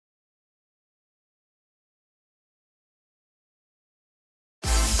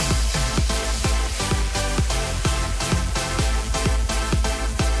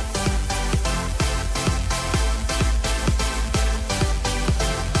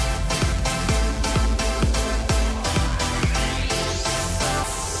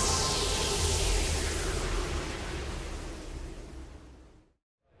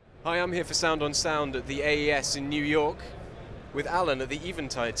Hi, I'm here for Sound on Sound at the AES in New York with Alan at the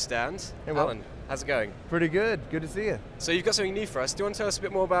Eventide stand. Hey, well, Alan, how's it going? Pretty good. Good to see you. So you've got something new for us. Do you want to tell us a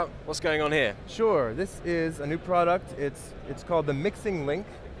bit more about what's going on here? Sure. This is a new product. It's called the Mixing Link.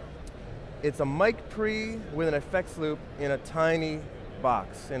 It's a mic pre with an effects loop in a tiny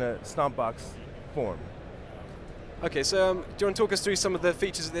box, in a stomp box form. Okay, so do you want to talk us through some of the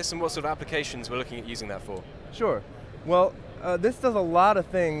features of this and what sort of applications we're looking at using that for? Sure. Well, this does a lot of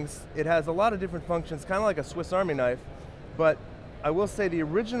things. It has a lot of different functions, kind of like a Swiss Army knife, but I will say the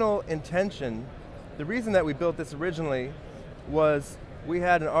original intention, the reason that we built this originally was we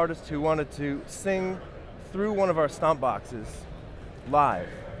had an artist who wanted to sing through one of our stomp boxes live.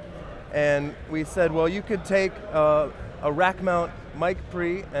 And we said, well, you could take a rack mount mic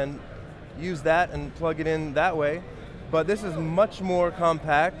pre and use that and plug it in that way, but this is much more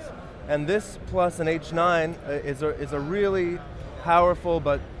compact. And this plus an H9 is a really powerful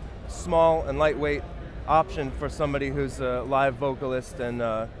but small and lightweight option for somebody who's a live vocalist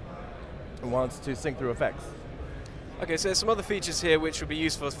and wants to sing through effects. Okay, so there's some other features here which would be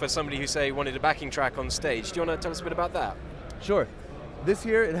useful for somebody who, say, wanted a backing track on stage. Do you want to tell us a bit about that? Sure. This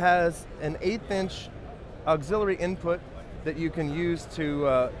here, it has an 1/8" auxiliary input that you can use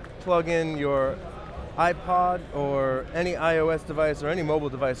to plug in your iPod or any iOS device or any mobile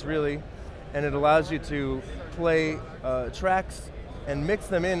device really, and it allows you to play tracks and mix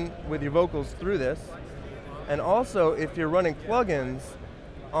them in with your vocals through this. And also, if you're running plugins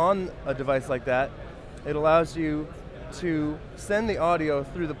on a device like that, it allows you to send the audio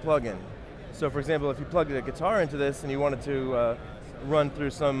through the plugin. So for example, if you plugged a guitar into this and you wanted to run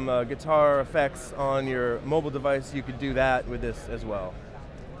through some guitar effects on your mobile device, you could do that with this as well.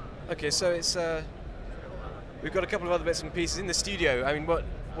 Okay, so it's we've got a couple of other bits and pieces in the studio. I mean, what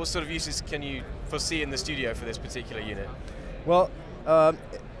sort of uses can you foresee in the studio for this particular unit? Well,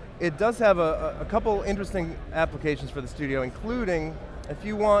 it does have a couple interesting applications for the studio, including if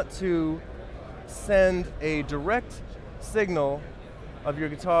you want to send a direct signal of your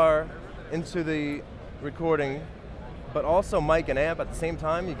guitar into the recording, but also mic and amp at the same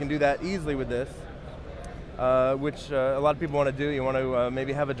time. You can do that easily with this, which a lot of people want to do. You want to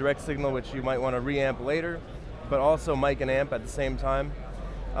maybe have a direct signal, which you might want to reamp later, but also mic and amp at the same time.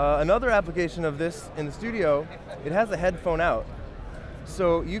 Another application of this in the studio, it has a headphone out.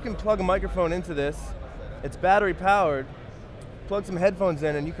 So you can plug a microphone into this, it's battery powered, plug some headphones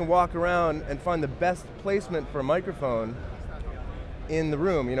in and you can walk around and find the best placement for a microphone in the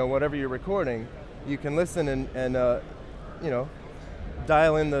room, you know, whatever you're recording. You can listen and you know,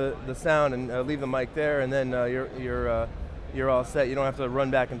 dial in the sound and leave the mic there, and then you're all set. You don't have to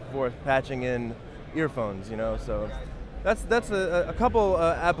run back and forth patching in earphones, you know. So that's a couple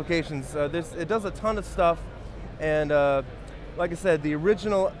applications. It does a ton of stuff, and like I said, the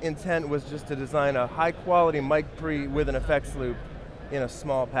original intent was just to design a high-quality mic pre with an effects loop in a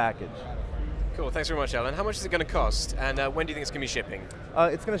small package. Cool, thanks very much, Alan. How much is it going to cost, and when do you think it's going to be shipping?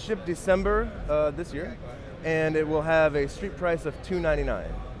 It's going to ship December this year, and it will have a street price of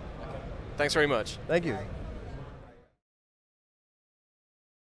 $299. Thanks very much. Thank you.